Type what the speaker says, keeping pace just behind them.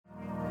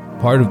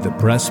part of the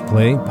Press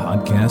Play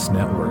Podcast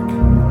Network.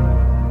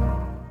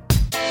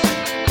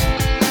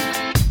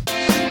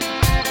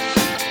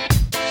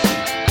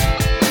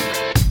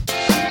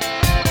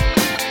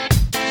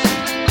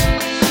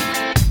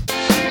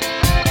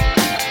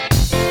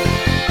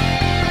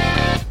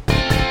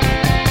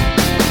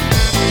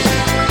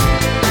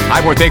 Hi,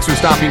 everyone. Thanks for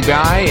stopping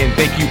by, and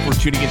thank you for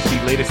tuning into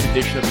the latest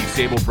edition of the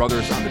Sable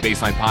Brothers on the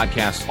Baseline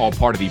Podcast, all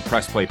part of the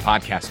Press Play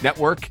Podcast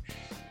Network.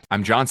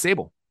 I'm John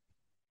Sable.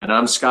 And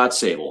I'm Scott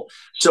Sable.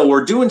 So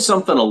we're doing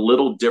something a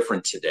little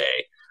different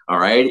today, all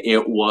right?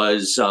 It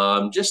was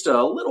just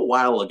a little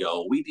while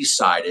ago, we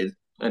decided,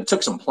 and it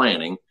took some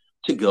planning,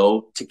 to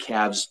go to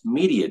Cavs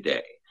Media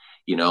Day.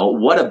 You know,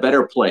 what a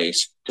better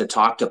place to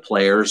talk to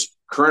players,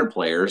 current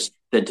players,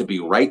 than to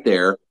be right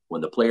there when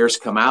the players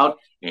come out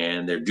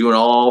and they're doing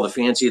all the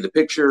fancy of the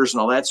pictures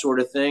and all that sort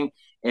of thing.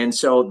 And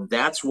so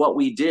that's what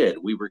we did.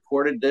 We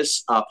recorded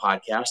this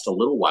podcast a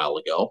little while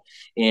ago,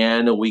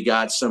 and we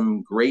got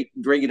some great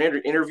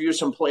interviews,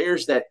 some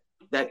players that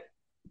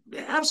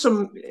have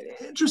some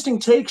interesting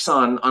takes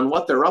on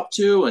what they're up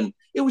to. And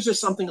it was just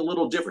something a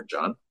little different,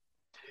 John.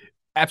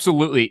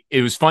 Absolutely.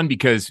 It was fun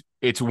because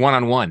it's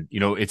one-on-one. You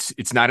know,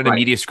 it's not at a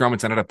media scrum.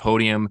 It's not at a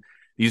podium.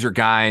 These are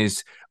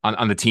guys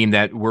on the team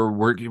that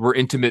we're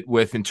intimate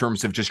with in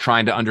terms of just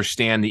trying to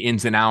understand the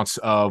ins and outs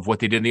of what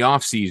they did in the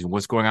offseason,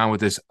 what's going on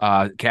with this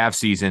Cavs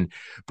season.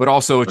 But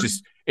also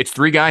it's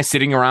three guys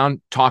sitting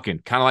around talking,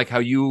 kind of like how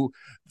you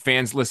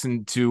fans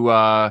listen to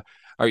or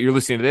you're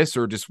listening to this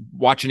or just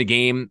watching a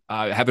game,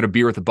 having a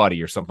beer with a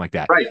buddy or something like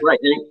that. Right.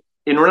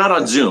 And we're not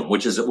on Zoom,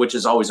 which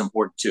is always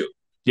important too.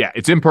 Yeah,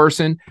 it's in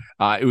person.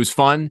 It was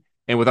fun.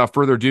 And without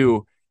further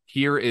ado,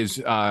 here is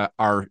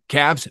our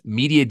Cavs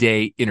Media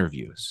Day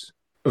interviews.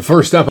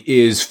 First up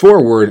is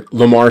forward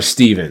Lamar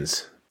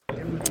Stevens.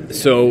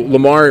 So,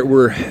 Lamar,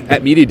 we're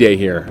at Media Day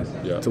here.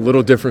 Yeah. It's a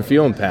little different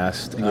feeling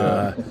past.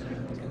 Yeah.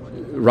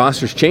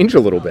 Roster's changed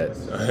a little bit.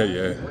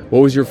 Yeah.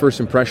 What was your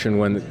first impression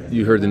when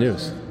you heard the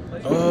news?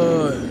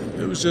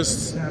 It was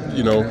just,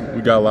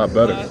 we got a lot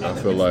better, I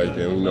feel like.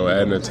 And,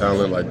 adding a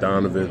talent like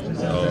Donovan,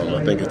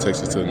 I think it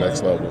takes us to the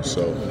next level.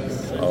 So,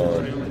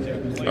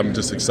 I'm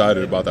just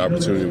excited about the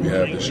opportunity we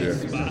have this year.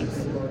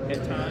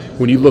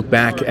 When you look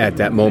back at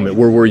that moment,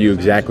 where were you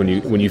exactly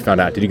when you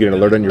found out? Did you get an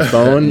alert on your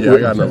phone? Yeah, I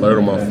got an alert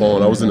on my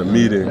phone. I was in a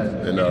meeting,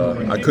 and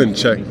I couldn't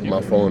check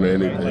my phone or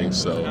anything.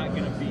 So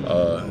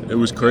it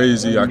was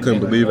crazy. I couldn't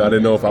believe it. I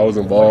didn't know if I was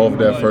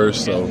involved at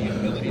first.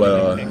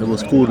 But it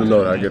was cool to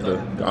know that I get the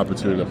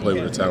opportunity to play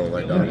with a talent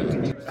like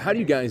that. How do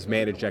you guys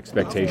manage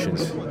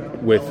expectations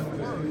with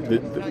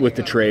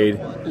the trade?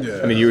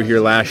 Yeah. I mean, you were here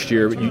last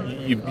year.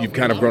 You've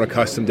kind of grown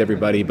accustomed to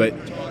everybody, but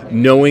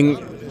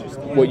knowing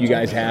what you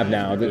guys have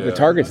now, the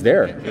target's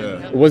there.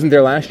 Yeah. It wasn't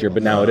there last year,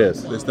 but now it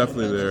is. It's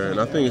definitely there, and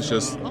I think it's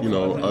just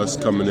us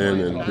coming in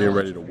and being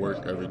ready to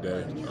work every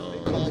day.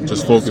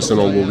 Just focusing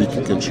on what we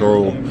can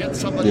control,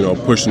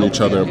 pushing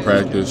each other in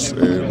practice,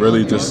 and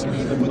really just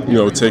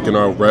taking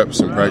our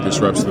reps and practice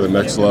reps to the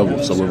next level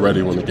so we're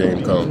ready when the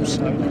game comes.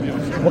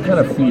 What kind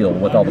of feel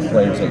with all the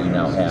players that you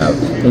now have?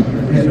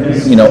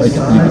 You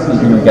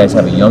guys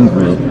have a young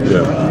group,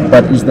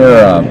 but is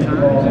there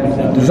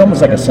there's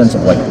almost like a sense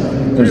of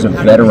there's a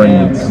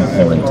veteran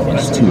component to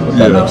this too, if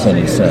that makes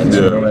any sense.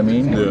 Yeah. You know what I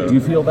mean? Yeah. Do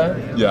you feel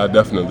that? Yeah, I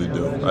definitely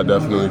do. I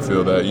definitely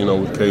feel that,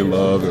 with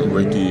K-Love and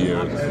Ricky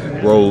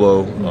and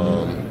Rolo,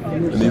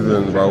 and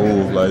even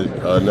Raul,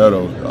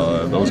 Neto,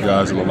 those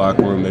guys in the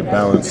locker room, they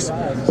balance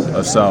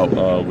us out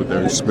with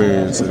their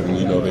experience, and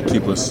they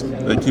keep us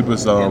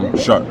sharp.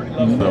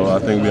 So I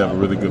think we have a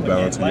really good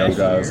balance of young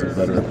guys and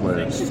veteran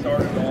players.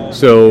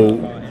 So,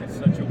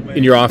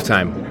 in your off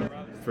time,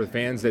 for the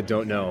fans that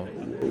don't know,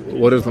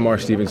 what does Lamar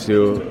Stevens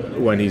do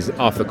when he's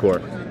off the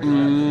court?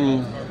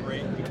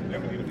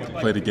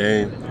 Play the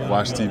game,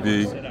 watch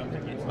TV,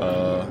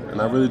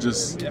 and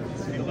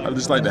I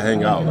just like to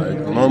hang out.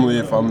 Normally,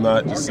 if I'm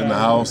not just in the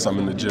house, I'm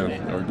in the gym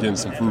or getting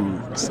some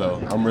food.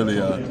 So I'm really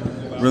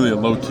a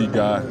low-key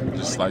guy.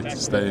 Just like to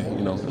stay,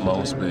 in my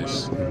own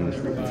space.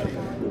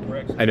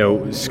 I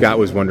know Scott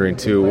was wondering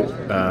too.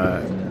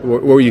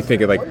 What were you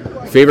thinking?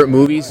 Favorite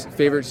movies,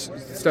 favorite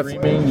stuff?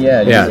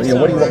 Yeah.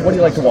 What do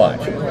you like to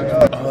watch?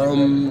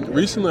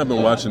 Recently I've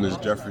been watching this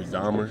Jeffrey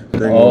Dahmer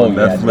thing on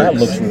Netflix. That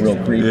looks real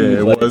creepy.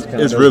 Yeah,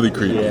 it's really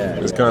creepy. Yeah.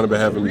 It's kind of been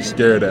having me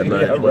scared at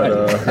night,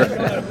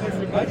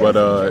 but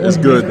it's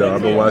good though.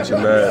 I've been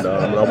watching that.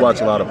 I watch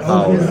a lot of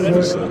Power,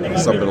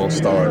 something on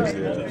Stars.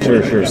 Yeah.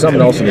 Sure.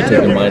 Something else you can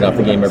take your mind off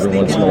the game every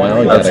once in a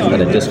while. You got to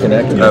kind of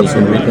disconnect and then you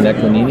can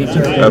reconnect when you need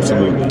to.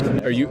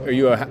 Absolutely. Are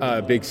you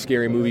a big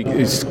scary movie?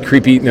 Is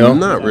creepy? No,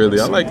 not really.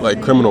 I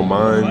like Criminal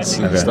Minds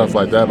and stuff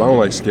like that, but I don't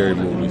like scary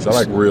movies. I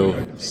like real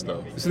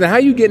stuff. So then, how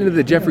do you get into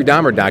the Jeffrey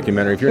Dahmer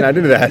documentary if you're not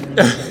into that?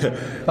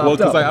 Well,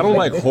 because I don't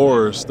like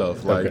horror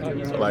stuff,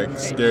 like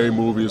scary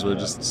movies where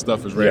just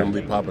stuff is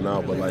randomly popping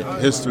out, but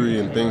history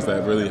and things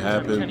that really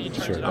happened,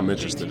 I'm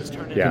interested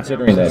in. Yeah.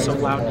 Considering that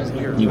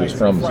he was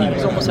in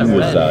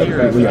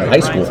high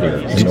school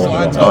here.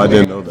 Oh, I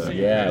didn't know know that.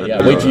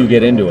 Yeah. Wait till you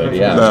get into it.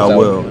 Yeah. I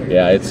will.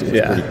 Yeah, it's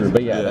pretty cool.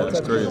 But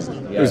That's crazy.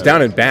 It was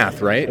down in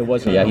Bath, right? It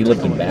was. Yeah, he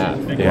lived in Bath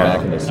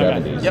back in the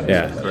 70s. Yep.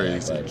 Yeah.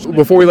 Crazy.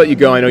 Before we let you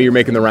go, I know you're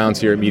making the rounds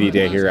here at Media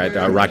Day here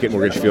at Rocket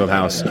Mortgage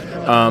Fieldhouse.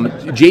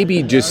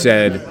 JB just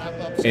said,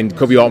 and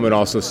Kobe Altman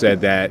also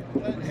said that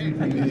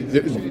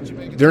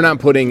they're not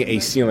putting a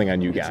ceiling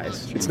on you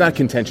guys. It's not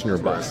contention or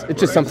bust. It's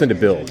just something to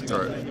build.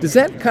 Right. Does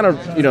that kind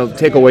of,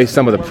 take away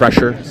some of the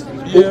pressure?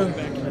 Yeah,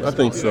 I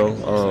think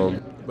so.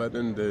 But at the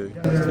end of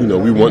the day,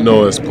 we want to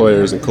know as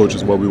players and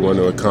coaches what we want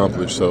to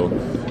accomplish. So,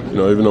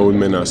 even though we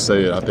may not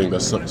say it, I think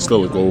that's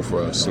still a goal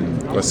for us.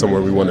 And that's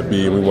somewhere we want to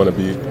be, and we want to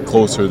be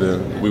closer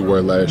than we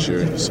were last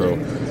year. So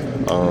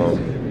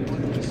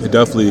it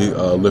definitely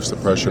lifts the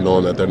pressure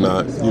knowing that they're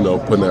not,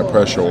 putting that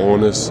pressure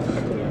on us.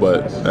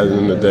 But at the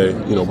end of the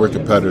day, we're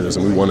competitors,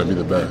 and we want to be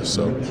the best.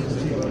 So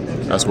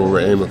that's what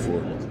we're aiming for.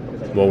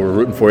 Well, we're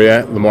rooting for you,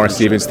 Lamar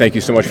Stevens. Thank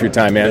you so much for your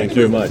time, man. Thank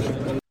you very much.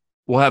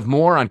 We'll have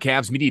more on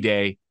Cavs Media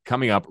Day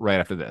coming up right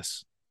after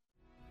this.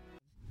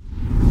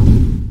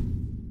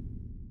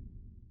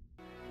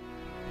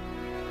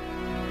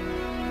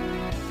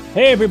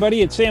 Hey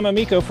everybody, it's Sam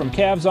Amico from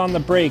Cavs on the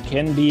Break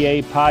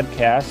NBA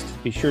podcast.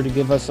 Be sure to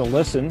give us a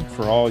listen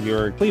for all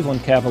your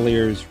Cleveland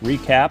Cavaliers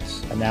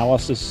recaps,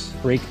 analysis,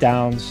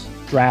 breakdowns,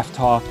 draft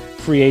talk,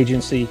 free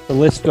agency. The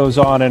list goes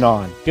on and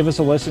on. Give us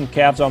a listen,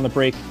 Cavs on the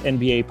Break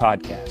NBA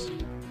podcast.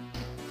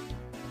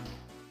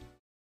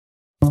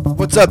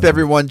 What's up,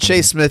 everyone?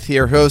 Chase Smith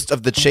here, host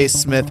of the Chase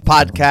Smith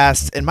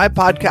podcast, and my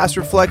podcast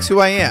reflects who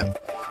I am.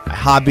 My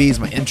hobbies,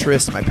 my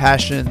interests, my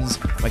passions,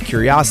 my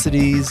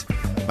curiosities,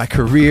 my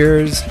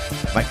careers,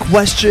 my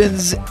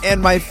questions,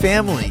 and my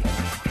family.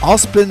 I'll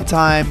spend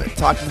time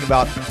talking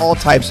about all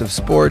types of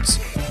sports,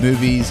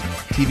 movies,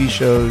 TV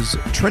shows,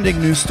 trending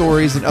news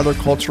stories, and other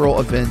cultural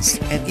events,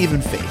 and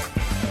even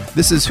faith.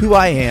 This is who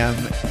I am,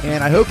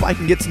 and I hope I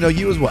can get to know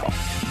you as well.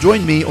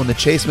 Join me on the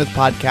Chase Smith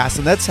podcast,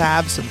 and let's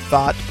have some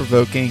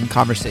thought-provoking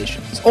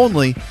conversations,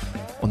 only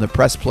on the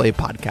Press Play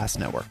Podcast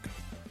Network.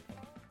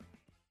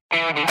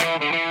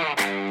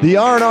 The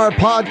R&R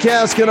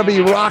podcast going to be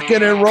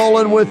rocking and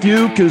rolling with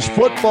you because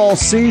football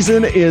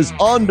season is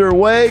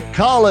underway.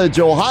 College,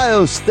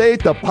 Ohio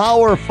State, the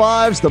Power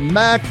Fives, the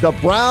MAC, the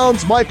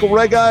Browns. Michael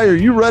Regai, are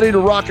you ready to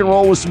rock and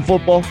roll with some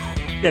football?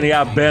 Kenny,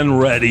 I've been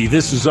ready.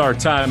 This is our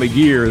time of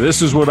year.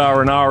 This is what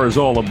R&R is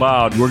all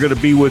about. We're going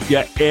to be with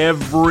you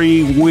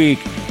every week.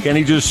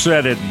 Kenny just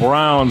said it.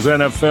 Browns,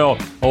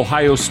 NFL,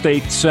 Ohio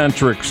State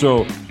centric.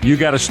 So you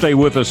got to stay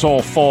with us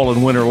all fall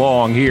and winter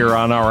long here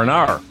on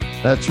R&R.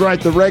 That's right.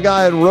 The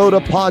Regai and Rhoda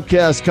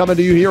podcast coming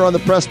to you here on the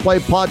Press Play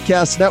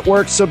Podcast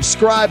Network.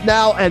 Subscribe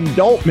now and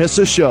don't miss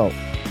a show.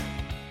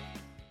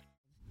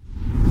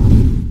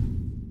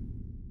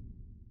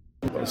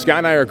 Scott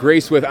and I are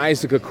graced with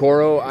Isaac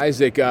Okoro.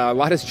 Isaac, a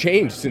lot has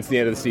changed since the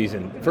end of the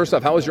season. First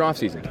off, how was your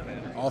offseason?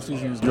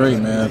 Offseason was great,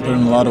 man. Put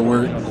in a lot of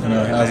work,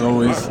 as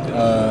always.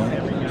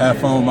 Had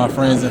fun with my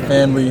friends and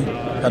family.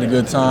 Had a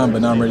good time,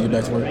 but now I'm ready to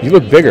get back to work. You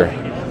look bigger.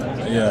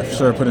 Yeah, for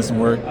sure. Put in some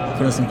work.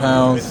 Put in some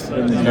pounds.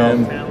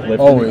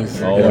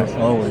 Always. Yeah,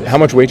 always. How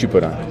much weight you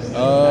put on?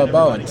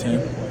 About like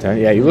 10. 10?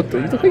 Yeah, you look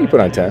like you put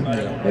on 10.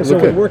 Yeah. So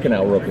we're working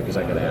out real quick because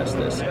I got to ask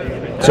this.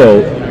 So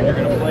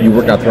you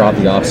work out throughout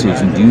the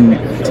offseason. Do you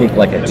take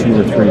like a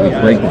 2 or 3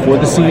 week break before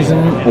the season,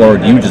 or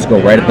do you just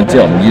go right up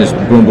until and you just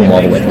boom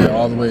all the way through?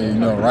 All the way,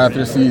 right after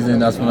the season.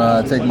 That's when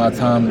I take my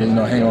time to,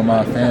 hang with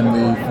my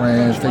family,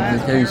 friends, take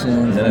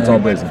vacations. And it's all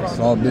business. It's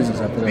all business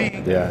after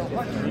that.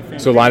 Yeah.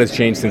 So a lot has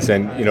changed since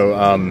then.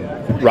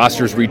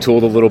 Rosters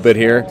retooled a little bit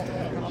here.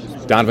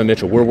 Donovan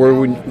Mitchell, where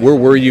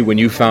were you when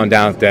you found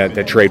out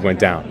that trade went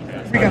down?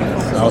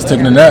 I was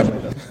taking a nap.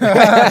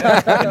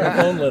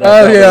 I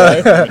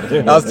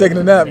was taking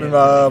a nap and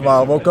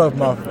I woke up.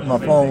 My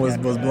phone was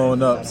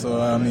blowing up. So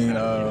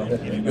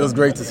it was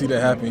great to see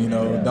that happen.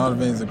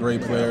 Donovan's a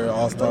great player,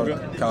 all-star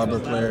caliber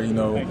player. He's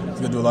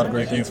gonna do a lot of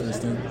great things for this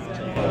team.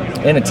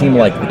 And a team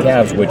like the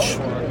Cavs, which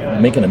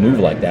making a move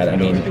like that,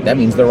 that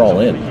means they're all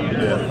in.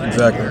 Yeah,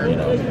 exactly.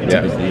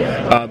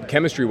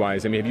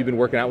 Chemistry-wise, have you been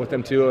working out with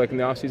them too, like in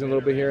the offseason a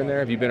little bit here and there?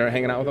 Have you been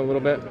hanging out with them a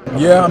little bit?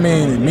 Yeah,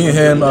 me and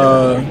him,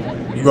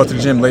 we go to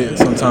the gym late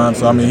sometimes.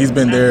 So he's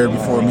been there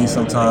before me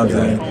sometimes,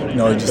 and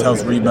it just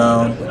help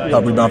rebound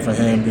for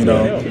him.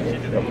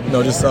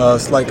 Just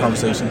slight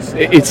conversations.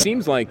 It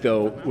seems like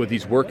though with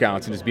these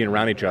workouts and just being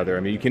around each other,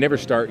 you can never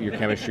start your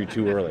chemistry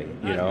too early,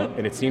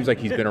 And it seems like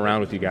he's been around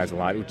with you guys a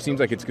lot. It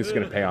seems like it's just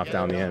going to pay off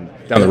down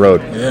the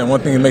road. Yeah, and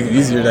one thing to make it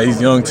easier that he's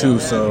young too.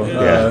 So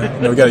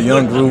we got a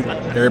young group.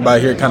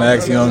 Everybody here kind of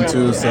acts young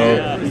too.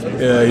 So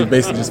he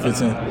basically just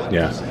fits in.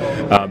 Yeah.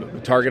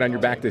 Target on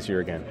your back this year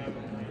again.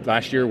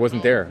 Last year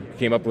wasn't there.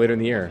 Came up later in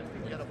the year.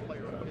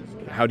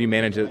 How do you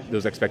manage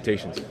those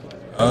expectations?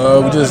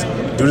 We just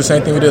do the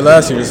same thing we did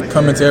last year. Just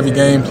come into every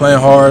game, playing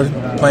hard,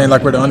 playing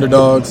like we're the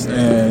underdogs,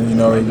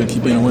 and we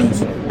keep getting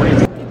wins.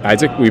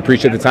 Isaac, we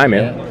appreciate the time,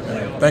 man.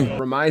 Yeah. Thank you.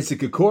 From Isaac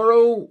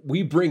Okoro,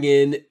 we bring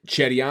in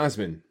Cedi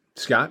Osman.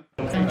 Scott,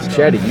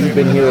 Cedi, you've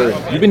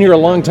been here a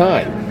long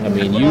time. I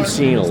mean, you've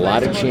seen a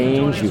lot of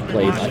change. You've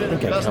played, I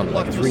think I counted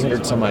like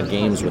 300 some odd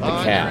games with the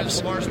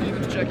Cavs.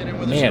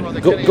 Man,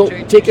 go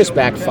take us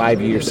back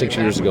 6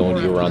 years ago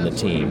when you were on the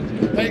team.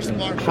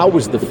 How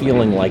was the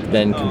feeling like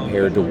then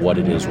compared to what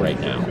it is right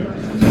now?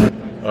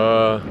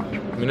 I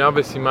mean,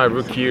 obviously my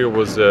rookie year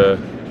was a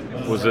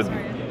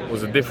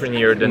different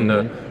year than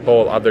the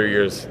whole other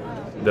years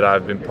that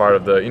I've been part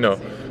of the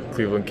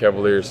Cleveland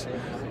Cavaliers.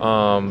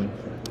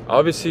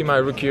 Obviously my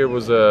rookie year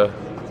was a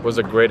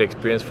great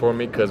experience for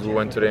me because we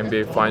went to the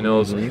NBA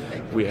Finals.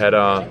 We had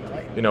a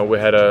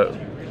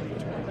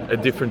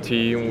different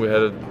team. We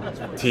had a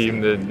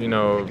team that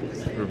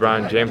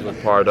LeBron James was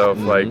part of.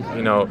 Like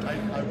in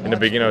the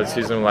beginning of the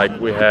season, like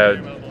we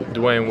had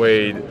Dwayne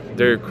Wade,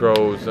 Derrick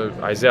Rose,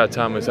 Isaiah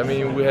Thomas. I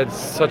mean, we had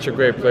such a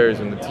great players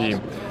in the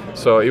team.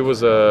 So it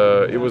was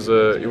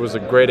a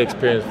great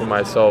experience for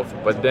myself.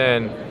 But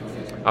then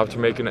after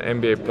making the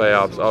NBA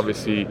playoffs,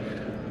 obviously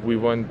we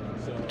went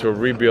to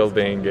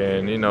rebuilding,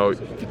 and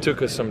it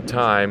took us some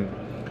time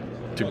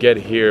to get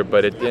here.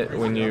 But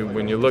when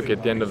you look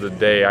at the end of the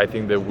day, I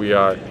think that we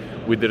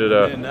did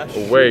a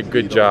very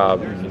good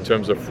job in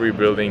terms of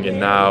rebuilding, and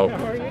now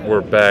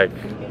we're back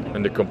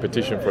in the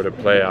competition for the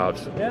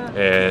playoffs.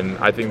 And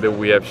I think that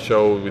we have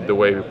showed with the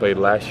way we played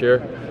last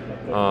year.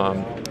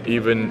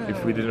 Even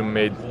if we didn't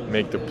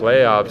make the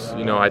playoffs,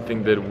 I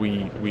think that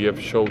we have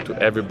showed to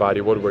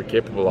everybody what we're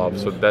capable of.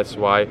 So that's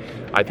why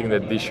I think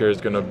that this year is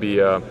going to be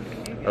a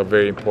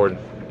very important.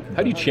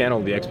 How do you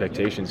channel the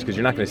expectations? Because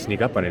you're not going to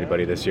sneak up on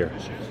anybody this year.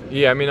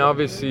 Yeah, I mean,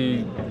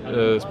 obviously,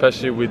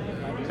 especially with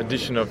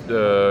addition of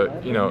the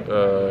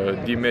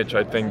D-Mitch,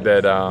 I think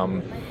that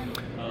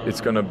it's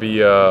going to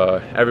be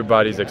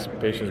everybody's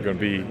expectations are going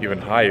to be even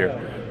higher.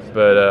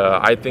 But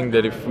I think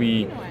that if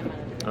we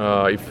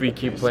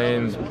keep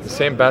playing the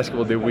same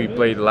basketball that we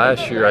played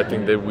last year, I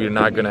think that we're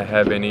not going to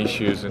have any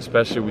issues,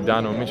 especially with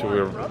Donovan Mitchell.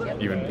 We're an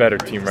even better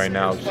team right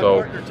now.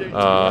 So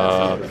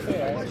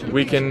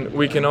we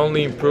can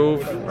only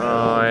improve,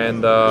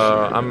 and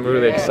I'm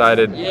really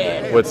excited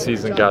what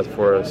season got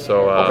for us.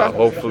 So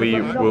hopefully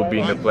we'll be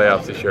in the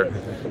playoffs this year.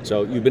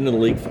 So you've been in the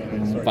league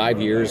for 5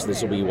 years.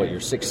 This will be,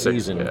 your sixth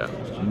season. Yeah.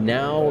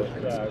 Now,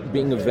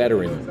 being a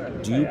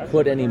veteran, do you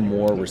put any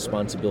more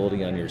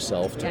responsibility on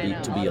yourself to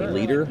be a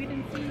leader?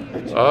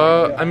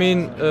 I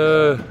mean,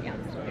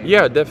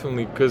 yeah,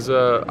 definitely, because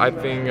I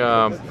think,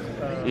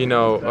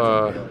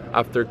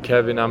 after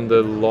Kevin, I'm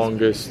the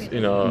longest,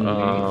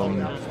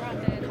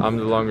 I'm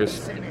the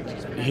longest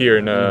here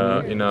in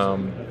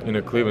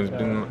Cleveland.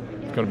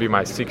 It's going to be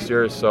my 6th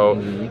year, so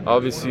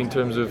obviously in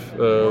terms of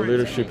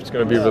leadership, it's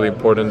going to be really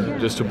important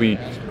just to be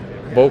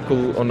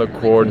vocal on the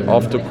court,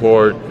 off the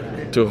court,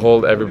 to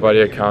hold everybody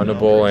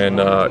accountable,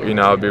 and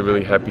I'll be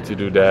really happy to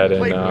do that,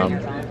 and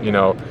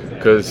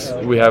because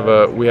we have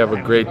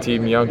a great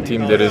team, young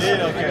team that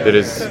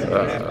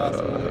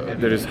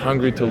is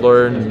hungry to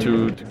learn,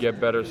 to get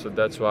better. So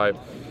that's why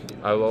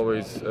I'll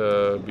always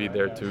be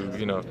there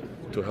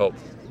to help.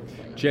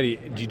 Cedi,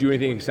 did you do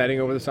anything exciting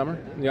over the summer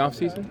in the off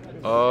season?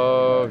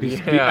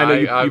 Yeah, I know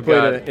you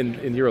played in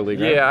EuroLeague,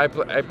 right? Yeah,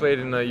 I played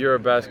in the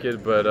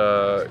Eurobasket, but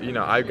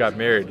I got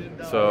married.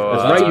 So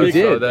that's right, you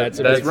did.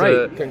 So that's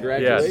right.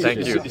 Congratulations. Yeah,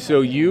 thank you.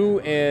 So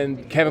you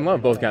and Kevin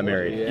Love both got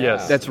married. Yeah.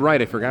 Yes, that's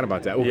right. I forgot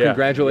about that. Well,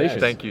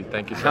 congratulations. Thank you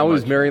so much. How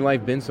has married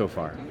life been so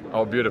far?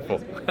 Oh, beautiful.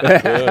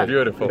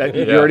 Beautiful.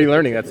 You're already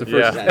learning. That's the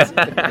first.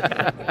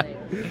 Yeah.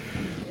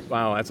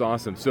 Wow, that's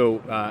awesome. So,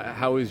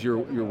 how is your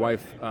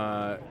wife?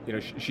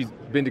 She's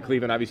been to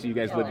Cleveland. Obviously, you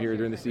guys live here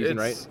during the season,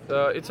 right?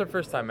 It's her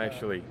first time,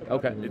 actually.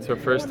 Okay. It's her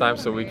first time,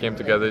 so we came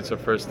together. It's her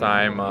first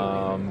time.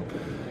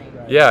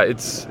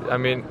 It's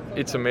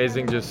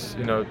amazing just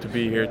to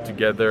be here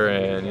together,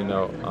 and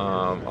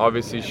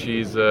obviously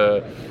she's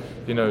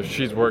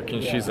she's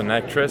working. She's an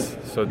actress,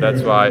 so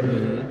that's why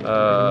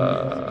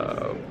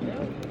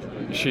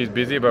she's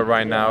busy. But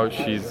right now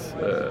she's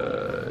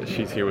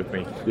here with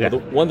me. Yeah. Well,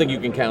 the one thing you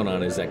can count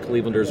on is that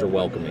Clevelanders are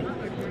welcoming.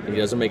 It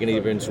doesn't make any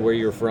difference where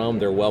you're from;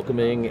 they're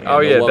welcoming.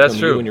 And that's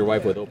true. You and your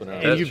wife with open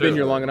arms. And you've been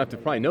here long enough to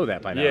probably know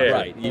that by now. Yeah,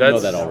 right. You know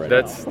that already.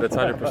 That's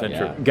 100%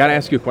 true. Got to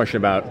ask you a question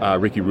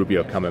about Ricky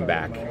Rubio coming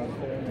back.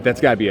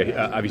 That's got to be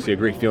obviously a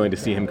great feeling to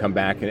see him come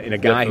back, and a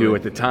guy who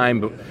at the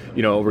time,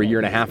 over a year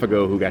and a half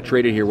ago, who got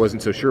traded here,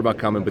 wasn't so sure about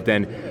coming, but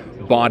then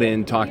bought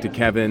in, talked to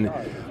Kevin,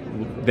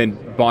 then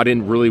bought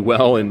in really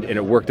well, and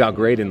it worked out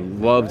great,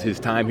 and loved his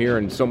time here,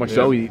 and so much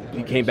so he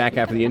came back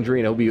after the injury,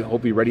 and he'll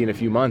be ready in a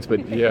few months.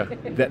 But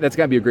that's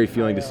got to be a great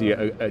feeling to see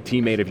a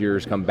teammate of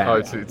yours come back. Oh,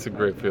 it's a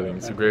great feeling.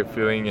 It's a great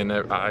feeling, and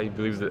I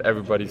believe that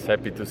everybody's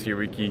happy to see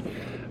Ricky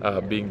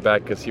being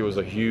back, because he was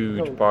a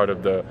huge part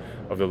of the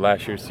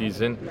last year's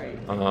season,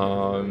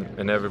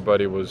 and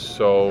everybody was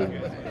so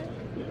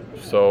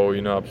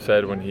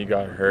upset when he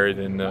got hurt,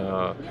 and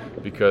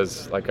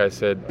because, like I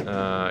said,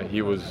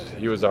 he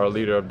was our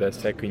leader of that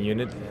second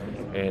unit,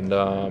 and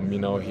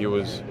he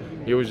was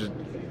just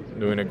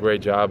doing a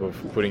great job of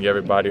putting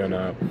everybody on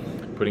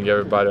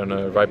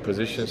the right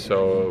position.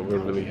 So we're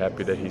really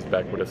happy that he's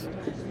back with us.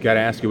 Got to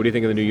ask you, what do you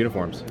think of the new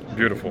uniforms?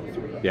 Beautiful.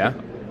 Yeah.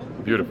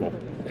 Beautiful.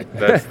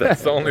 That's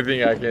the only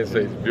thing I can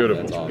say. It's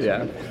beautiful. Awesome.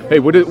 Yeah. Hey,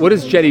 what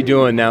is Cedi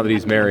doing now that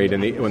he's married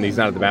and when he's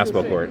not at the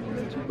basketball court?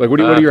 Like, what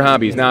are your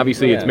hobbies? Now,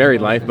 obviously, it's married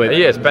life, but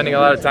spending a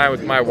lot of time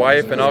with my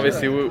wife, and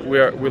obviously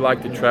we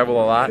like to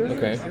travel a lot.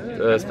 Okay.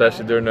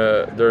 Especially during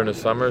the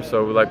summer,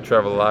 so we like to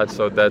travel a lot.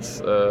 So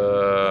that's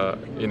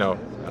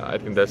I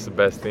think that's the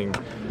best thing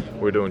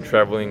we're doing,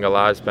 traveling a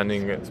lot,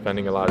 spending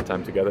a lot of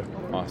time together.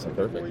 Awesome,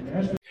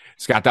 perfect.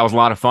 Scott, that was a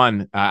lot of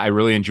fun. I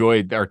really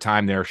enjoyed our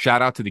time there.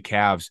 Shout out to the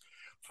Cavs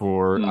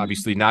for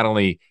obviously not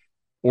only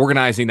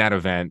organizing that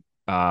event,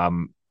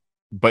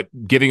 but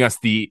giving us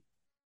the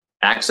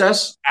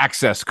access.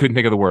 Couldn't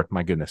think of the word.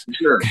 My goodness.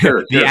 Sure.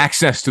 The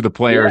access to the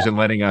players and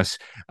letting us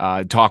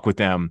talk with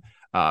them.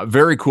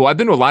 Very cool. I've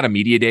been to a lot of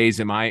media days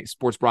in my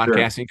sports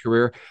broadcasting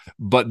career,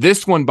 but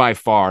this one by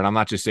far, and I'm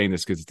not just saying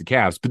this because it's the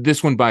Cavs, but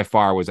this one by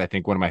far was, I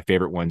think, one of my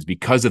favorite ones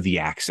because of the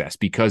access,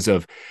 because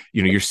of,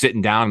 you're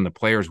sitting down and the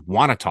players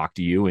want to talk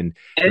to you and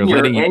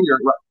you're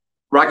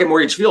Rocket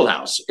Mortgage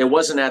Fieldhouse. It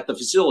wasn't at the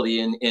facility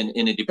in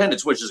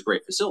Independence, which is a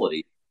great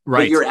facility, right?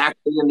 But you're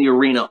actually in the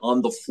arena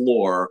on the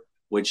floor,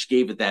 which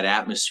gave it that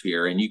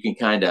atmosphere, and you can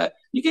kind of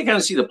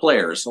see the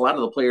players. A lot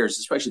of the players,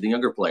 especially the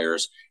younger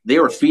players, they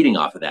were feeding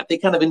off of that. They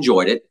kind of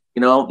enjoyed it.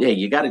 Hey,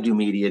 you got to do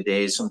media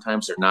days.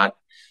 Sometimes they're not.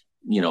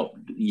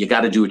 You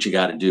got to do what you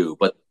got to do.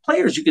 But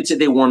players, you could say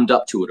they warmed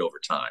up to it over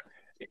time.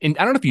 And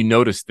I don't know if you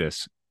noticed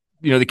this.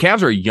 The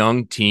Cavs are a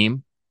young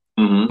team,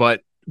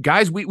 but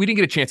guys, we didn't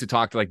get a chance to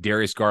talk to like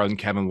Darius Garland,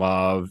 Kevin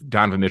Love,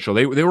 Donovan Mitchell.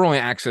 They were only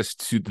access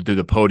to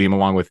the podium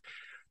along with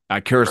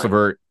Karis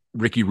LeVert,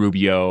 Ricky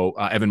Rubio,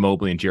 Evan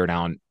Mobley, and Jared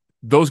Allen.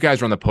 Those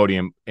guys were on the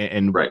podium,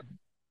 and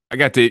I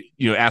got to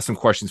ask some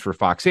questions for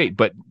Fox 8,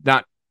 but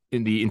not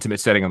in the intimate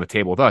setting on the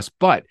table with us.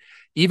 But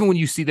even when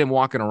you see them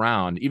walking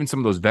around, even some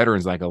of those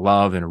veterans like a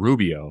Love and a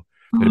Rubio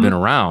that have been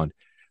around,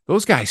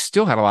 those guys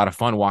still had a lot of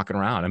fun walking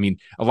around. I mean,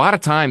 a lot of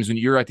times when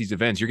you're at these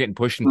events, you're getting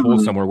pushed and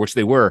pulled somewhere, which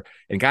they were,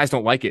 and guys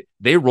don't like it.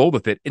 They rolled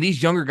with it, and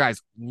these younger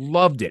guys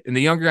loved it. And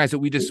the younger guys that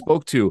we just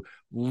spoke to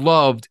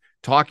loved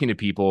talking to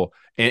people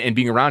and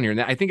being around here.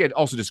 And I think it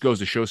also just goes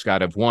to show,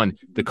 Scott, of one,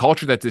 the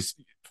culture that this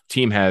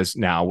team has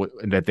now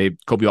that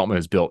Kobe Altman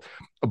has built,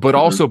 but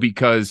also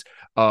because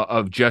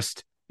of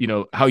just,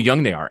 how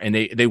young they are, and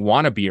they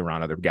want to be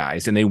around other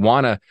guys, and they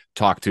want to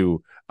talk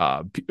to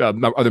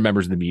other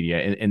members of the media,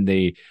 and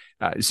they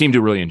seem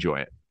to really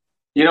enjoy it.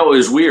 It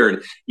was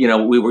weird.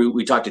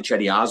 We talked to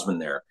Cedi Osman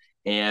there,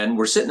 and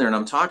we're sitting there, and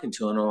I'm talking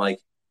to him, and I'm like,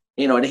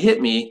 it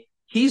hit me.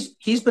 He's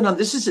been on,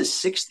 this is his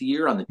 6th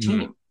year on the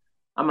team.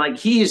 I'm like,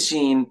 he has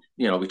seen,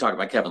 we talk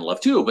about Kevin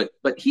Love too,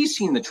 but he's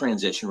seen the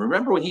transition.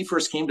 Remember when he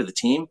first came to the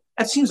team?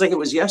 That seems like it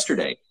was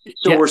yesterday.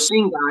 So we're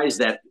seeing guys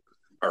that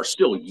are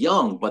still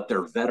young, but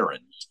they're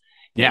veterans.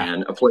 Yeah.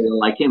 And a player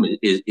like him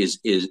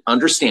is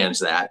understands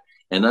that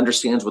and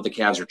understands what the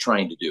Cavs are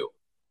trying to do.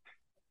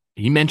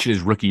 He mentioned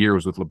his rookie year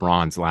was with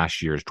LeBron's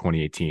last year's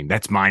 2018.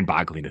 That's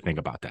mind-boggling to think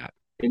about that.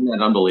 Isn't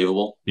that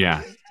unbelievable?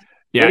 Yeah.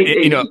 Yeah,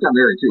 he got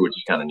married too, which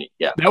is kind of neat.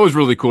 Yeah, that was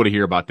really cool to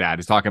hear about that.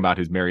 He's talking about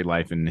his married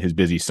life and his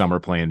busy summer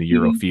playing the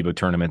Euro FIBA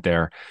tournament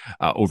there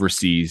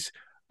overseas.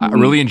 I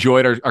really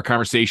enjoyed our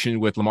conversation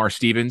with Lamar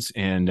Stevens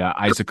and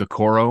Isaac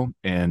Okoro,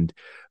 and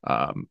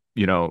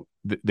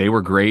they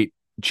were great.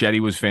 Cedi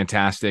was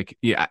fantastic.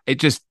 Yeah,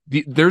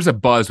 there's a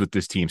buzz with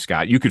this team,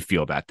 Scott. You could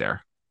feel that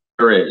there.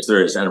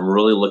 There is, and I'm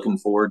really looking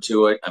forward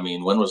to it. I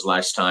mean, when was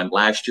last time?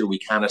 Last year, we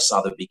kind of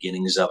saw the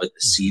beginnings of it.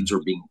 The seeds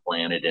were being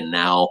planted, and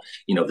now,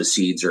 the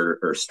seeds are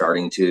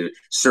starting to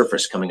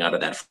surface coming out of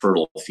that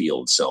fertile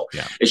field. So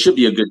it should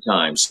be a good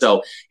time.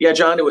 So, yeah,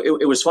 John,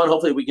 it was fun.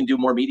 Hopefully we can do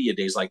more media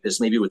days like this,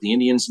 maybe with the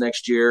Indians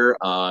next year.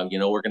 We're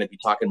going to be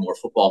talking more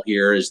football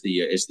here as the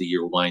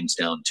year winds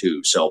down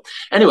too. So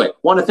anyway,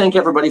 want to thank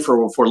everybody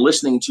for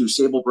listening to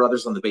Sable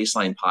Brothers on the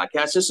Baseline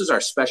podcast. This is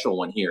our special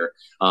one here.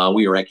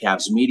 We are at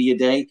Cavs Media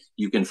Day.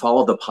 You can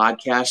follow the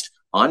podcast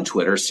on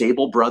Twitter,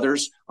 Sable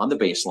Brothers on the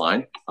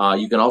Baseline.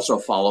 You can also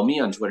follow me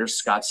on Twitter,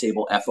 Scott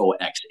Sable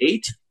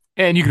FOX8.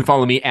 And you can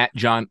follow me at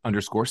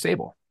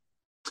John_Sable.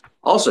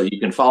 Also, you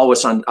can follow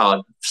us on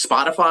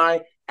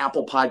Spotify,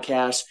 Apple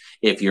Podcasts.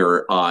 If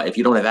you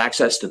don't have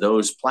access to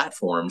those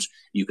platforms,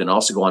 you can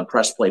also go on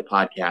Press Play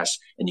Podcasts,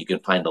 and you can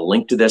find a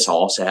link to this. I'll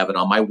also have it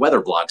on my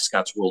weather blog,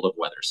 Scott's World of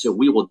Weather. So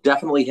we will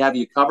definitely have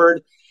you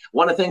covered.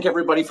 Want to thank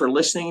everybody for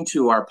listening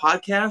to our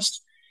podcast.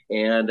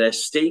 And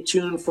stay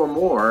tuned for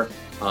more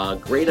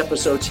great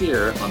episodes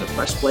here on the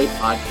Press Play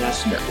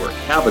Podcast Network.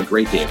 Have a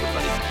great day,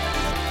 everybody.